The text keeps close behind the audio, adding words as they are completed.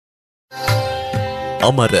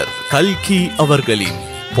அமரர் கல்கி அவர்களின்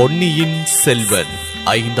பொன்னியின் செல்வன்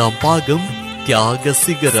 5ஆம் பாகம் தியாக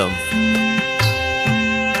சிகரம்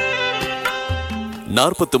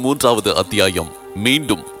 43வது அத்தியாயம்.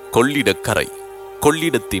 மீண்டும் கொள்ளிடக்கரை.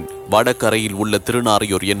 கொள்ளிடத்தின் வடகரையில் உள்ள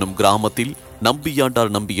திருநாரையூர் என்னும் கிராமத்தில்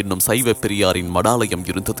நம்பியாண்டார் நம்பி என்னும் சைவ பெரியாரின் மடாலயம்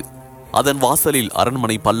இருந்தது. அதன் வாசலில்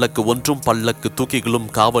அரண்மனை பல்லக்கு ஒன்றும் பல்லக்கு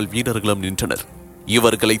தூக்கிகளும் காவல் வீரர்களும் நின்றனர்.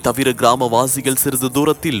 இவர்களை தவிர கிராமவாசிகள் சிறிது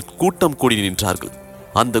தூரத்தில் கூட்டம் கூடி நின்றார்கள்.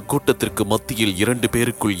 அந்த கூட்டத்திற்கு மத்தியில் 2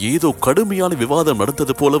 பேருக்குள் ஏதோ கடுமையான விவாதம்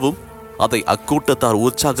நடந்தது போலவும் அதை அக்கூட்டத்தார்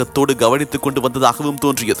உற்சாகத்தோடு கவனித்துக் கொண்டு வந்ததாகவும்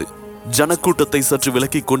தோன்றியது. ஜனக்கூட்டத்தை சற்று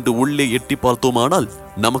விலக்கிக் கொண்டு உள்ளே எட்டி பார்த்தோமானால்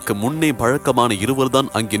நமக்கு முன்னே பழக்கமான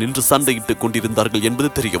இருவர்தான் அங்கே நின்று சண்டையிட்டுக் கொண்டிருந்தார்கள்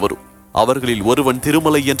என்பது தெரிய வரும். அவர்களில் ஒருவன்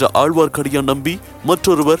திருமலை என்ற ஆழ்வார்க்கடியான் நம்பி,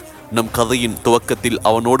 மற்றொருவர் நம் கதையின் துவக்கத்தில்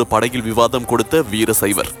அவனோடு படையில் விவாதம் கொடுத்த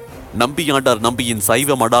வீரசைவர். நம்பியாண்டார் நம்பியின்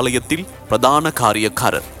சைவ மடாலயத்தில் பிரதான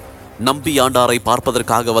காரியக்காரர். நம்பியாண்டாரை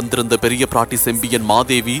பார்ப்பதற்காக வந்திருந்த பெரிய பிராட்டி செம்பியன்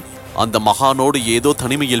மாதேவி அந்த மகானோடு ஏதோ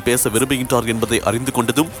தனிமையில் பேச விரும்புகின்றார் என்பதை அறிந்து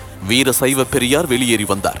கொண்டதும் வீர சைவ பெரியார் வெளியேறி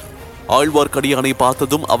வந்தார். ஆழ்வார்க்கடியானை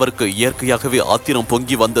பார்த்ததும் அவருக்கு இயற்கையாகவே ஆத்திரம்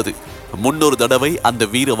பொங்கி வந்தது. முன்னொரு தடவை அந்த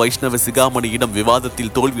வீர வைஷ்ணவ சிகாமணியிடம்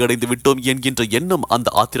விவாதத்தில் தோல்வியடைந்து விட்டோம் என்கின்ற எண்ணம் அந்த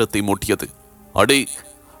ஆத்திரத்தை மூட்டியது. அடே,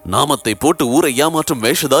 நாமத்தை போட்டு ஊரை ஏமாற்றும்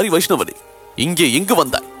வேஷதாரி வைஷ்ணவனே, இங்கே எங்கு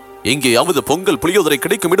வந்தாய்? எங்கேயாவது பொங்கல் புளியோதரை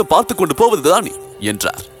கிடைக்கும் இடம் பார்த்து கொண்டு போவதுதானே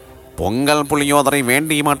என்றார். பொங்கல் புளியோதரை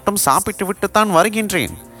வேண்டி மட்டும் சாப்பிட்டு விட்டுத்தான்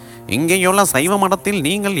வருகின்றேன். இங்கேயுள்ள சைவ மடத்தில்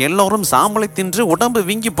நீங்கள் எல்லோரும் சாம்பலை தின்று உடம்பு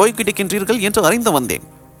வீங்கி போய்கிட்டிருக்கின்றீர்கள் என்று அறிந்து வந்தேன்.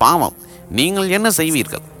 பாவம், நீங்கள் என்ன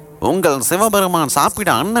செய்வீர்கள்? உங்கள் சிவபெருமான்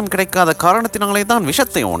சாப்பிட அன்னம் கிடைக்காத காரணத்தினாலே தான்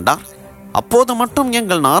விஷத்தை உண்டார். அப்போது மட்டும்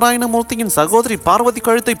எங்கள் நாராயணமூர்த்தியின் சகோதரி பார்வதி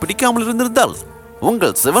கழுத்தை பிடிக்காமல் இருந்திருந்தால்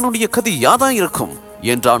உங்கள் சிவனுடைய கதி யாதாயிருக்கும்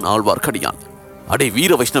என்றான் ஆழ்வார்க்கடியான். அடே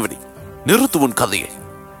வீர வைஷ்ணவனே, நிறுத்து உன் கதையை.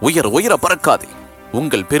 உயர உயர பறக்காதே.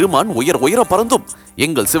 உங்கள் பெருமான் உயர உயர பறந்தும்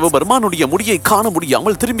எங்கள் சிவபெருமானுடைய முடியை காண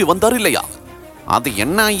முடியாமல் திரும்பி வந்தார் இல்லையா? அது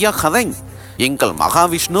என்ன ஐயா கதை? எங்கள்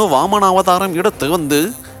மகாவிஷ்ணு வாமன அவதாரம் எடுத்து வந்து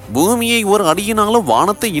பூமியை ஒரு அடியினாலும்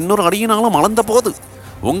வானத்தை இன்னொரு அடியினாலும் அளந்த போது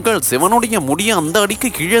உங்கள் சிவனுடைய முடிய அந்த அடிக்கு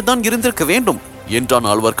கீழே தான் இருந்திருக்க வேண்டும் என்றான்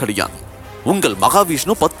ஆழ்வார்க்கடியான். உங்கள்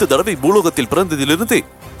மகாவிஷ்ணு 10 தடவை பூலோகத்தில் பிறந்ததிலிருந்து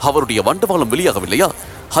அவருடைய வண்டவாளம் வெளியாகவில்லையா?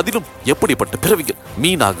 அதிலும் எப்படிப்பட்ட பிறவிகள்,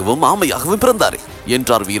 மீனாகவும் ஆமையாகவும் பிறந்தாரே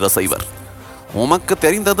என்றார் வீரசைவர். உமக்கு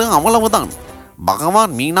தெரிந்தது அவ்வளவுதான்.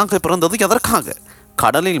 பகவான் மீனாக பிறந்தது எதற்காக?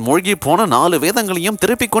 கடலில் மூழ்கி போன 4 வேதங்களையும்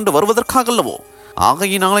திருப்பிக் கொண்டு வருவதற்காகல்லவோ?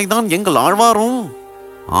 ஆகையினாலே தான் எங்கள் ஆழ்வாரும்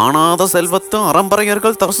ஆனாத செல்வத்து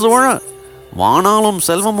அறம்பரையர்கள் தரசோழ வானாலும்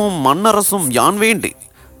செல்வமும் மன்னரசும் யான் வேண்டி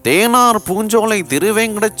தேனார் பூஞ்சோலை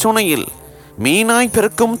திருவேங்கடச் சுனையில் மீனாய்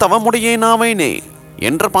பெருக்கும் தவமுடையே நாவேனே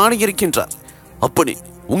என்று பாடியிருக்கின்றார். அப்படி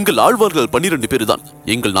உங்கள் ஆழ்வார்கள் 12 பேர் தான்,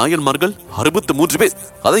 எங்கள் நாயன்மார்கள் 63 பேர்.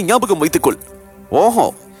 அதை ஞாபகம் வைத்துக்கொள். ஓஹோ,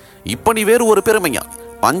 இப்படி வேறு ஒரு பெருமையா?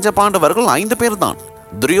 பஞ்ச பாண்டவர்கள் 5 பேர் தான்,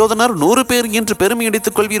 துரியோதனர் 100 பேர் என்று பெருமை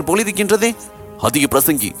அடித்துக் கொள்வீர் போலிருக்கின்றதே. அதிக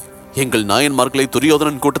பிரசங்கி, எங்கள் நாயன்மார்களை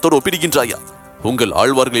துரியோதனன் கூட்டத்தோடு ஒப்பிடுகின்றாயா? உங்கள்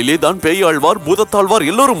ஆழ்வார்களிலே தான் பேயாழ்வார், பூதத்தாழ்வார்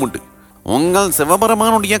எல்லோரும் உண்டு. உங்கள்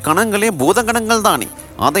சிவபெருமானுடைய கணங்களே பூதகணங்கள் தானே,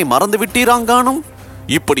 அதை மறந்து விட்டீராங்கானும்.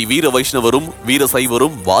 இப்படி வீர வைஷ்ணவரும் வீர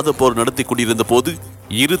சைவரும் வாதப்போர் நடத்தி கொண்டிருந்த போது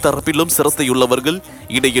இரு தரப்பிலும் சிரத்தையுள்ளவர்கள்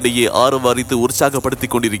இடையிடையே ஆரவாரித்து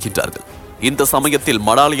உற்சாகப்படுத்திக் கொண்டிருக்கின்றார்கள். இந்த சமயத்தில்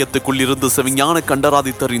மடாலயத்துக்குள்ளிருந்து சிவஞான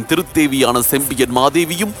கண்டராதித்தரின் திருத்தேவியான செம்பியன்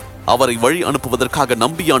மாதேவியும் அவரை வழி அனுப்புவதற்காக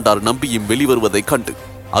நம்பியாண்டார் நம்பியும் வெளிவருவதைக் கண்டு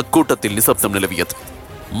அக்கூட்டத்தில் நிசப்தம் நிலவியது.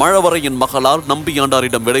 மழவரையின் மகளார்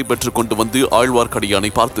நம்பியாண்டாரிடம் விடை பெற்றுக் கொண்டு வந்து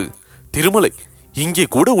ஆழ்வார்க்கடியானை பார்த்து, திருமலை, இங்கே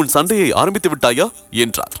கூட உன் சண்டையை ஆரம்பித்து விட்டாயா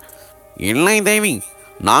என்றார். இல்லை தேவி,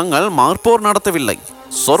 நாங்கள் மார்போர் நடத்தவில்லை,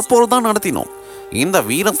 சொற்போர் தான் நடத்தினோம். இந்த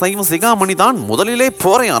வீர சைவ சிகாமணி தான் முதலிலே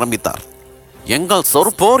போரை ஆரம்பித்தார். எங்கள்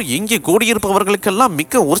சொற்போர் இங்கே கூடியிருப்பவர்களுக்கெல்லாம்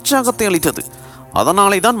மிக்க உற்சாகத்தை அளித்தது.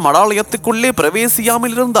 அதனாலே தான் மடாலயத்துக்குள்ளே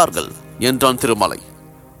பிரவேசியாமல் இருந்தார்கள் என்றான் திருமலை.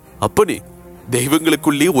 அப்படி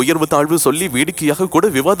தெய்வங்களுக்குள்ளே உயர்வு தாழ்வு சொல்லி வேடிக்கையாக கூட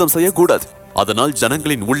விவாதம் செய்யக்கூடாது. அதனால்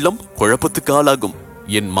ஜனங்களின் உள்ளம் குழப்பத்துக்கு ஆளாகும்.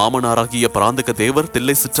 என் மாமனாராகிய பராந்தக தேவர்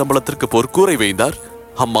தில்லை சிற்றம்பலத்திற்கு பொற்கூரை வைத்தார்.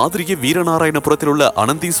 அம்மாதிரியே வீரநாராயணபுரத்தில் உள்ள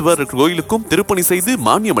அனந்தீஸ்வரர் கோயிலுக்கும் திருப்பணி செய்து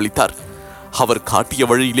மானியம் அளித்தார். அவர் காட்டிய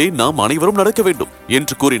வழியிலே நாம் அனைவரும் நடக்க வேண்டும்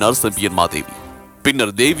என்று கூறினார் செம்பியன் மாதேவி.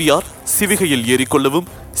 பின்னர் தேவியார் சிவிகையில் ஏறிக்கொள்ளவும்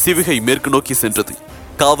சிவிகை மேற்கு நோக்கி சென்றது.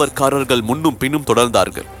 காவற்காரர்கள் முன்னும் பின்னும்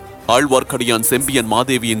தொடர்ந்தார்கள். ஆழ்வார்க்கடியான் செம்பியன்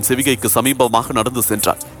மாதேவியின் சிவிகைக்கு சமீபமாக நடந்து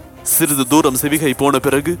சென்றார். சிறிது தூரம் சிவிகை போன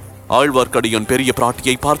பிறகு ஆழ்வார்க்கடியான் பெரிய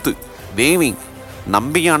பிராட்டியை பார்த்து, தேவி,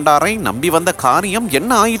 நம்பியாண்டாரை நம்பி வந்த காரியம்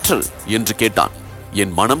என்ன ஆயிற்று என்று கேட்டான்.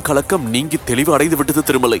 என் மனம் கலக்கம் நீங்கி தெளிவு அடைந்து விட்டது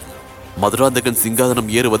திருமலை. மதுராந்தகன் சிங்காதனம்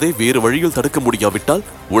ஏறுவதை வேறு வழியில் தடுக்க முடியாவிட்டால்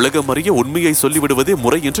உலகம் அறிய உண்மையை சொல்லிவிடுவதே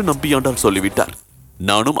முறை என்று நம்பியாண்டார் சொல்லிவிட்டார்.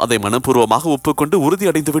 நானும் அதை மனப்பூர்வமாக ஒப்புக்கொண்டு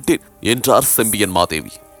உறுதியடைந்து விட்டேன் என்றார் செம்பியன்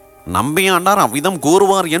மாதேவி. நம்பியாண்டார் அவ்விதம்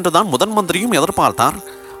கூறுவார் என்றுதான் முதன் மந்திரியும் எதிர்பார்த்தார்.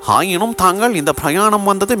 ஆயினும் தாங்கள் இந்த பிரயாணம்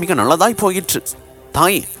வந்தது மிக நல்லதாய் போயிற்று.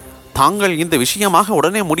 தாயே, தாங்கள் இந்த விஷயமாக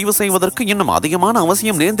உடனே முடிவு செய்வதற்கு இன்னும் அதிகமான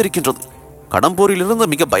அவசியம் நேர்ந்திருக்கின்றது. கடம்பூரிலிருந்து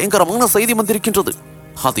மிக பயங்கரமான செய்தி வந்திருக்கின்றது.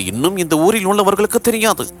 அது இன்னும் இந்த ஊரில் உள்ளவர்களுக்கு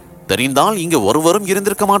தெரியாது. தெரிந்தால் இங்கு ஒருவரும்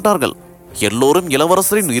இருந்திருக்க மாட்டார்கள். எல்லோரும்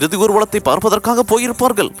இளவரசரின் இறுதி ஊர்வலத்தை பார்ப்பதற்காக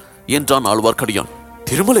போயிருப்பார்கள் என்றான் ஆழ்வார்க்கடியான்.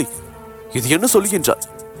 திருமலை, இது என்ன சொல்லுகின்றார்?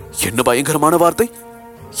 என்ன பயங்கரமான வார்த்தை!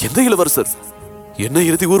 எந்த இளவரசர்? என்ன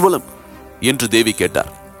இறுதி ஊர்வலம் என்று தேவி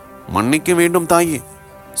கேட்டார். மன்னிக்க வேண்டும் தாயே,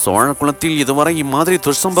 சோழ குலத்தில் இதுவரை இம்மாதிரி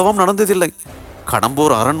துர்சம்பவம் நடந்ததில்லை.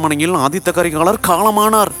 கடம்பூர் அரண்மனையில் ஆதித்த கரிகாலர்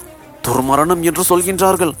காலமானார். துர்மரணம் என்று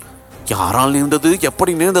சொல்கின்றார்கள். யாரால் நேர்ந்தது,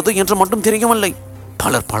 எப்படி நேர்ந்தது என்று மட்டும் தெரியவில்லை.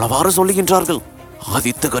 பலர் பலவாறு சொல்லுகின்றார்கள்.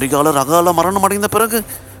 ஆதித்த கரிகாலர் அகால மரணம் அடைந்த பிறகு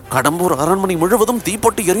கடம்பூர் அரண்மனை முழுவதும்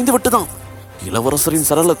தீப்பொட்டி எரிந்து விட்டுதான். இளவரசரின்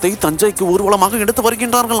சடலத்தை தஞ்சைக்கு ஊர்வலமாக எடுத்து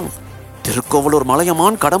வருகின்றார்களாம். திருக்கோவலூர்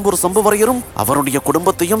மலையமான் கடம்பூர் சம்புவரையரும் அவருடைய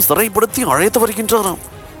குடும்பத்தையும் சிறைப்படுத்தி அழைத்து வருகின்றாராம்.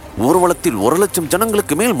 ஊர்வலத்தில் 1,00,000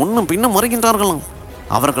 ஜனங்களுக்கு மேல் முன்னும் பின்னும் வருகின்றார்களாம்.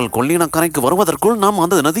 அவர்கள் கொள்ளினக்கரைக்கு வருவதற்குள் நாம்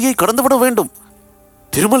அந்த நதியை கடந்துவிட வேண்டும்.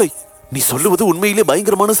 திருமலை, நீ சொல்லுவது உண்மையிலே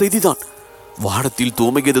பயங்கரமான செய்திதான். வானத்தில்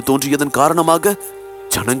தூமையது தோன்றியதன் காரணமாக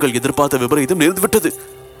ஜனங்கள் எதிர்பார்த்த விபரீதம் நேர்ந்துவிட்டது.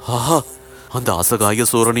 ஆஹா, அந்த அசகாய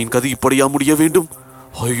சோழனின் கதை இப்படியா முடிய வேண்டும்?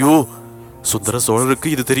 ஐயோ, சுந்தர சோழருக்கு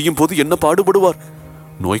இது தெரியும் போது என்ன பாடுபடுவார்?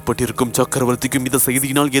 நோய்பட்டிருக்கும் சக்கரவர்த்திக்கும் இந்த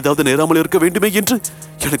செய்தியினால் ஏதாவது நேராமல் இருக்க வேண்டுமே என்று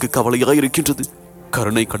எனக்கு கவலையாயிருக்கின்றது.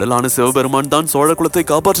 கருணை கடலான சிவபெருமான் தான் சோழ குலத்தை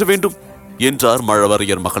காப்பாற்ற வேண்டும் என்றார்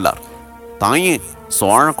மழவரையர் மகளார். தாயே,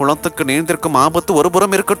 சோழ குலத்துக்கு நேர்ந்திருக்கும் ஆபத்து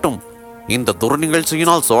ஒருபுறம் இருக்கட்டும். இந்த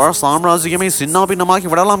துர்நிகழ்ச்சியினால் சோழ சாம்ராஜ்யமே சின்னாபின்னமாகி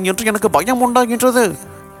விடலாம் என்று எனக்கு பயம் உண்டாகின்றது.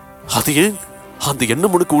 அது ஏன் அந்த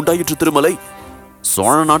எண்ணம் உனக்கு உண்டாயிற்று திருமலை?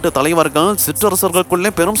 சோழ நாட்டு தலைவர்கள் சிற்றரசர்களுக்குள்ளே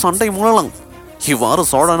பெரும் சண்டை மூழலாம். இவ்வாறு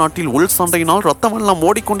சோழ நாட்டில் உள் சண்டையினால் ரத்தம் எல்லாம்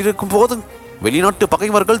ஓடிக்கொண்டிருக்கும் போது வெளிநாட்டு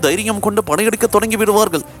பகைவர்கள் தைரியம் கொண்டு படையெடுக்க தொடங்கி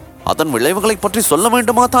விடுவார்கள். அதன் விளைவுகளை பற்றி சொல்ல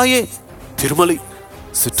வேண்டுமா தாயே? திருமலை,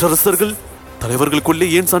 சிற்றரசர்கள் தலைவர்களுக்குள்ளே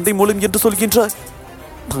ஏன் சண்டை மூலம் என்று சொல்கின்றார்?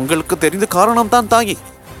 தங்களுக்கு தெரிந்த காரணம்தான் தாயே.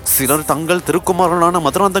 சிலர் தங்கள் திருக்குமாரனான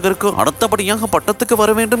மதுராந்தகருக்கு அடுத்தபடியாக பட்டத்துக்கு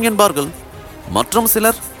வர வேண்டும் என்பார்கள். மற்றும்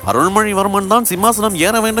சிலர் அருள்மொழிவர்மன் தான் சிம்மாசனம்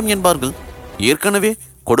ஏற வேண்டும் என்பார்கள். ஏற்கனவே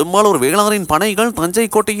கொடும்பாளூர் வேளாரின் படைகள் தஞ்சை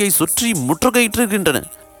கோட்டையை சுற்றி முற்றுகையிட்டிருக்கின்றன.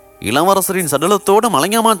 இளவரசரின் சடலத்தோடு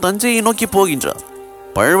மலையமான் தஞ்சையை நோக்கி போகின்றார்.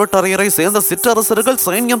 பழுவட்டரையரை சேர்ந்த சிற்றரசர்கள்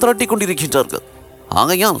சைன்யம் திரட்டி கொண்டிருக்கின்றார்கள்.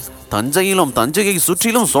 ஆகையால் தஞ்சையிலும் தஞ்சையை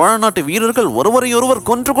சுற்றிலும் சோழ நாட்டு வீரர்கள் ஒருவரையொருவர்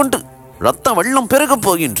கொன்று கொண்டு இரத்த வெள்ளம் பெருகப்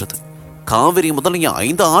போகின்றது. காவிரி முதலிய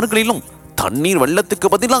 5 ஆறுகளிலும் தண்ணீர் வெள்ளத்துக்கு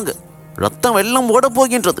பதிலாக இரத்த வெள்ளம் ஓடப்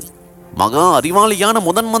போகின்றது. மகா அறிவாளியான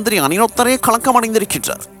முதன் மந்திரி அனிருத்தரே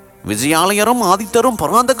கலக்கமடைந்திருக்கின்றார். விஜயாலயரும் ஆதித்தரும்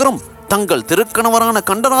பராந்தகரும் தங்கள் திருக்கணவரான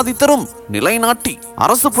கண்டராதித்தரும் நிலைநாட்டி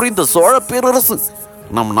அரசு புரிந்த சோழ பேரரசு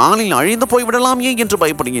நம் நாளில் அழிந்து போய்விடலாமே என்று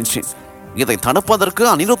பயப்படுகின்றேன். இதை தடுப்பதற்கு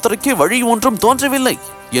அனிருத்தருக்கு வழி ஒன்றும் தோன்றவில்லை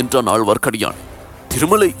என்றான் ஆழ்வார்க்கடியான்.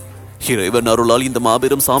 திருமலை, இறைவன் அருளால் இந்த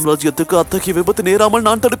மாபெரும் சாம்ராஜ்யத்துக்கு அத்தகைய விபத்து நேராமல்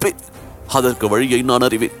நான் தடுப்பேன். அதற்கு வழியை நான்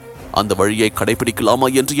அறிவேன். அந்த வழியை கடைபிடிக்கலாமா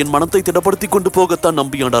என்று என் மனத்தை திடப்படுத்திக் கொண்டு போகத்தான்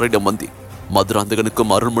நம்பியாண்டாரிடம் வந்தேன்.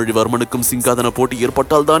 மதுராந்தகனுக்கும் அருள்மொழிவர்மனுக்கும் சிங்காதன போட்டி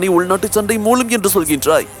ஏற்பட்டால் தானே உள்நாட்டு சண்டை மூலம் என்று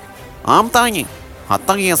சொல்கின்றாய். ஆம் தாயே,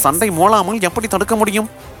 அத்தகைய சண்டை மூலாமல் எப்படி தடுக்க முடியும்?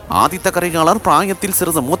 ஆதித்த கரிகாலர் பிராயத்தில்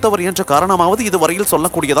சிறிது மூத்தவர் என்ற காரணமாவது இதுவரையில்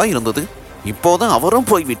சொல்லக்கூடியதா இருந்தது. இப்போது அவரும்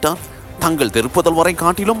போய்விட்டார். தங்கள் திருப்புதல்வரை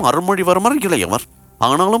காட்டிலும் அருள்மொழிவர்மர் இளையவர்.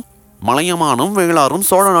 ஆனாலும் மலையமானும் வேளாரும்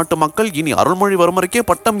சோழ நாட்டு மக்கள் இனி அருள்மொழிவர்மருக்கே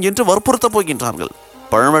பட்டம் என்று வற்புறுத்தப் போகின்றார்கள்.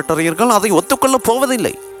 பழவேட்டரையர்கள் அதை ஒத்துக்கொள்ளப்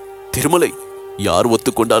போவதில்லை. திருமலை, யார்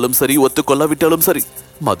ஒத்துக்கொண்டாலும் சரி, ஒத்துக்கொள்ளாவிட்டாலும் சரி,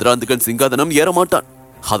 மதுராந்தகன் சிங்காதனம் ஏறமாட்டான்.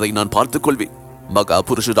 அதை நான் பார்த்துக் கொள்வேன். மகா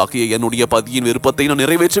புருஷராகிய என்னுடைய பதியின் விருப்பத்தை நான்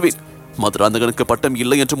நிறைவேற்றுவேன். மதுராந்தகனுக்கு பட்டம்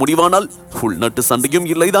இல்லை என்று முடிவானால் உள்நாட்டு சண்டையும்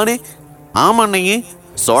இல்லைதானே? ஆமண்ணையே,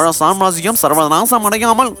 சோழ சாம்ராஜ்யம் சர்வநாசம்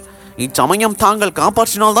அடையாமல் இச்சமயம் தாங்கள்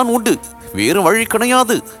காப்பாற்றினால்தான் உண்டு. வேறு வழி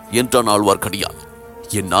கிடையாது என்றான் ஆழ்வார்க்கடியான்.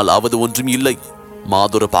 என்னால் ஆவது ஒன்றும் இல்லை.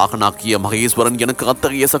 மாதுர பாகனாக்கிய மகேஸ்வரன் எனக்கு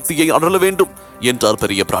அத்தகைய சக்தியை அருள வேண்டும் என்றார்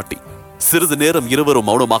பெரிய பிராட்டி. சிறிது நேரம் இருவரும்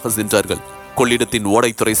மௌனமாக சென்றார்கள். கொள்ளிடத்தின்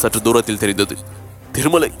ஓடைத்துறை சற்று தூரத்தில் தெரிந்தது.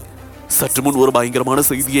 திருமலை, சற்று முன் ஒரு பயங்கரமான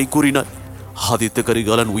செய்தியை கூறினார். ஆதித்த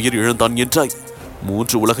கரிகாலன் உயிர் இழந்தான் என்றாய்.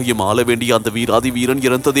 3 உலகையும் ஆள வேண்டிய அந்த வீராதி வீரன்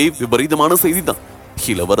இறந்ததே விபரீதமான செய்திதான்.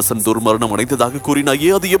 இளவரசன் துர்மரணம் அடைந்ததாக கூறினாயே,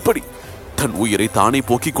 அது எப்படி? தன் உயிரை தானே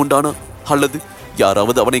போக்கிக் கொண்டானா, அல்லது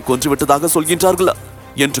யாராவது அவனை கொன்றுவிட்டதாக சொல்கின்றார்களா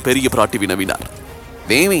என்று பெரிய பிராட்டி வினவினார்.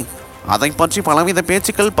 தேவி, அதை பற்றி பலவித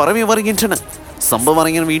பேச்சுக்கள் பரவி வருகின்றன.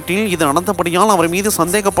 சம்புவரையன் வீட்டில் இது நடந்தபடியால் அவர் மீது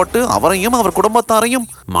சந்தேகப்பட்டு அவரையும் அவர் குடும்பத்தாரையும்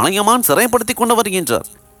மலையமான் சிறைப்படுத்திக் கொண்டு வருகின்றார்.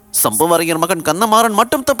 சம்புவரையர் மகன் கந்தமாறன்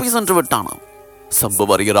மட்டும் தப்பி சென்று விட்டானாம்.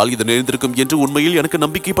 சம்புவரையரால் இது நேர்ந்திருக்கும் என்று உண்மையில் எனக்கு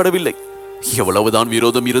நம்பிக்கைப்படவில்லை. எவ்வளவுதான்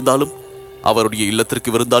விரோதம் இருந்தாலும் அவருடைய இல்லத்திற்கு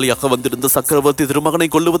விருந்தாளியாக வந்திருந்த சக்கரவர்த்தி திருமகனை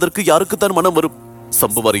கொல்லுவதற்கு யாருக்குத்தான் மனம் வரும்?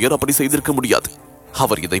 சம்புவரையர் அப்படி செய்திருக்க முடியாது.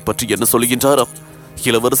 அவர் இதை பற்றி என்ன சொல்கின்றாராம்?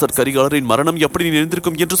 இளவரசர் கரிகாலரின் மரணம் எப்படி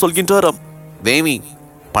நேர்ந்திருக்கும் என்று சொல்கின்றாராம். தேவி,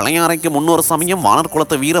 பழையாறைக்கு முன்னொரு சமயம் வானர்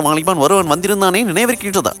குலத்த வீர வாலிபான் ஒருவன் வந்திருந்தானே,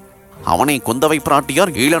 நினைவிருக்கின்றதா? அவனை குந்தவை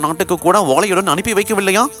பிராட்டியார் ஈழ நாட்டுக்கு கூட ஓலையுடன் அனுப்பி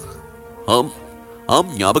வைக்கவில்லையா? ஆம்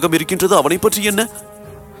ஆம், ஞாபகம் இருக்கின்றது. அவனை பற்றி என்ன?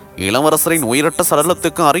 இளவரசரின் உயிரட்ட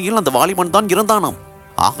சடலத்துக்கு அருகில் அந்த வாலிபன் தான் இருந்தானாம்.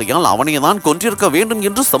 ஆகையால் அவனை தான் கொன்றிருக்க வேண்டும்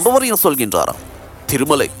என்று சம்புவரையர் சொல்கின்றாராம்.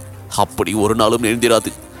 திருமலை, அப்படி ஒரு நாளும்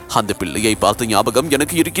நேர்ந்திராது. அந்த பிள்ளையை பார்த்த ஞாபகம்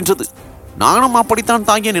எனக்கு இருக்கின்றது. நானும் அப்படித்தான்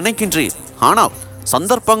தாயே நினைக்கின்றேன். ஆனால்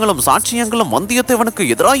சந்தர்ப்பங்களும் சாட்சியங்களும் வந்தியத்தேவனுக்கு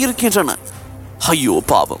எதிராக இருக்கின்றன. ஐயோ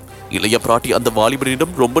பாவம், இளைய பிராட்டி அந்த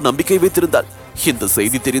வாலிபனிடம் ரொம்ப நம்பிக்கை வைத்திருந்தாள். இந்த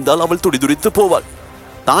செய்தி தெரிந்தால் அவள் துடிதுடித்து போவாள்.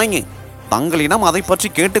 தாயே, தங்களிடம் அதை பற்றி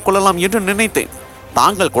கேட்டுக்கொள்ளலாம் என்று நினைத்தேன்.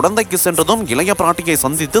 தாங்கள் குடந்தைக்கு சென்றதும் இளைய பிராட்டியை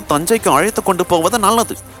சந்தித்து தஞ்சைக்கு அழைத்துக் கொண்டு போவது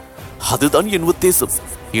நல்லது. அதுதான் என் உத்தேசம்.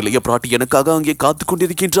 இளைய பிராட்டி எனக்காக அங்கே காத்துக்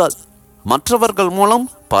கொண்டிருக்கின்றாள். மற்றவர்கள் மூலம்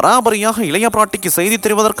பராபரியாக இளைய பிராட்டிக்கு செய்தி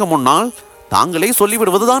தெரிவதற்கு முன்னால் தாங்களே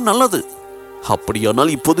சொல்லிவிடுவதுதான் நல்லது.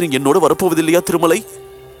 அப்படியானால் இப்போது நீ என்னோடு வரப்போவதில்லையா திருமலை?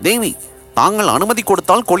 தேவி, தாங்கள் அனுமதி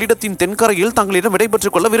கொடுத்தால் கொள்ளிடத்தின் தென்கரையில் தங்களிடம்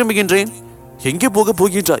விடைபெற்றுக் கொள்ள விரும்புகின்றேன். எங்கே போக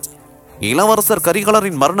போகின்றாய்? இளவரசர்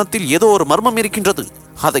கரிகாலரின் மரணத்தில் ஏதோ ஒரு மர்மம் இருக்கின்றது.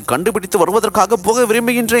 அதை கண்டுபிடித்து வருவதற்காக போக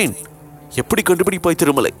விரும்புகின்றேன். எப்படி கண்டுபிடிப்பாய்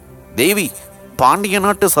திருமலை? தேவி, பாண்டிய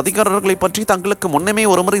நாட்டு சதிகாரர்களை பற்றி தங்களுக்கு முன்னமே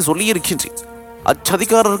ஒருமுறை சொல்லியிருக்கின்றேன்.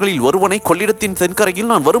 அச்சதிகாரர்களில் ஒருவனை கொள்ளிடத்தின்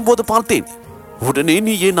தென்கரையில் நான் வரும்போது பார்த்தேன். உடனே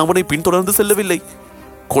நீ ஏன் அவனை பின்தொடர்ந்து செல்லவில்லை?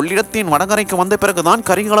 கொள்ளிடத்தின் வடகரைக்கு வந்த பிறகுதான்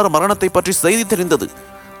கரிகாலர் மரணத்தை பற்றி செய்தி தெரிந்தது.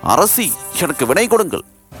 அரசி, எனக்கு விடை கொடுங்கள்.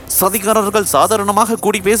 சதிகாரர்கள் சாதாரணமாக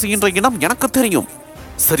கூடி பேசுகின்ற இடம் எனக்கு தெரியும்.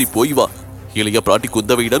 சரி, போய் வா. இளைய பிராட்டி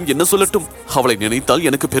குந்தவையிடம் என்ன சொல்லட்டும்? அவளை நினைத்தால்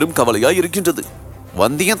எனக்கு பெரும் கவலையாய் இருக்கின்றது.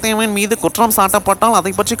 வந்தியத்தேவன் மீது குற்றம் சாட்டப்பட்டால்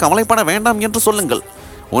அதை பற்றி கவலைப்பட வேண்டாம் என்று சொல்லுங்கள்.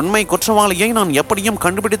 உண்மை குற்றவாளியை நான் எப்படியும்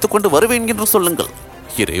கண்டுபிடித்துக் கொண்டு வருவேன் என்று சொல்லுங்கள்.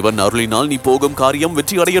 இறைவன் அருளினால் நீ போகும் காரியம்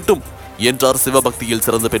வெற்றி அடையட்டும் என்றார் சிவபக்தியில்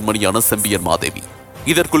சிறந்த பெண்மணியான செம்பியன் மாதேவி.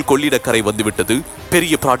 இதற்குள் கொள்ளிடக்கரை வந்துவிட்டது.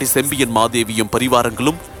 பெரிய பிராட்டி செம்பியன் மாதேவியும்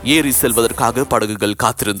பரிவாரங்களும் ஏறி செல்வதற்காக படகுகள்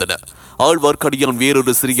காத்திருந்தன. ஆழ்வார்க்கடியான்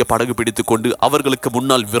வேறொரு சிறிய படகு பிடித்துக் கொண்டு அவர்களுக்கு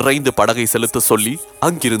முன்னால் விரைந்து படகை செலுத்த சொல்லி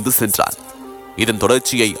அங்கிருந்து சென்றார். இதன்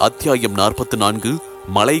தொடர்ச்சியை அத்தியாயம் 44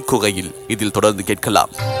 மலை குகையில் இதில் தொடர்ந்து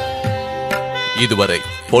கேட்கலாம். இதுவரை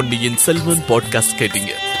பொன்னியின் செல்வன் பாட்காஸ்ட்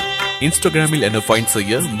கேட்டீங்க. இன்ஸ்டாகிராமில் என்ன ஃபைண்ட்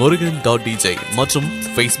செய்ய murugan.dj மற்றும்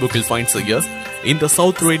ஃபேஸ்புக்கில் ஃபைண்ட் செய்ய இந்த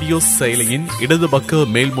சவுத் ரேடியோ செயலியின் இடது பக்க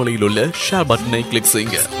மேல்மூலையில் உள்ள ஷேர் பட்டனை கிளிக்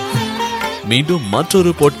செய்யுங்க. மீண்டும்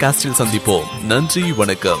மற்றொரு பாட்காஸ்டில் சந்திப்போம். நன்றி,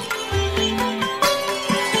 வணக்கம்.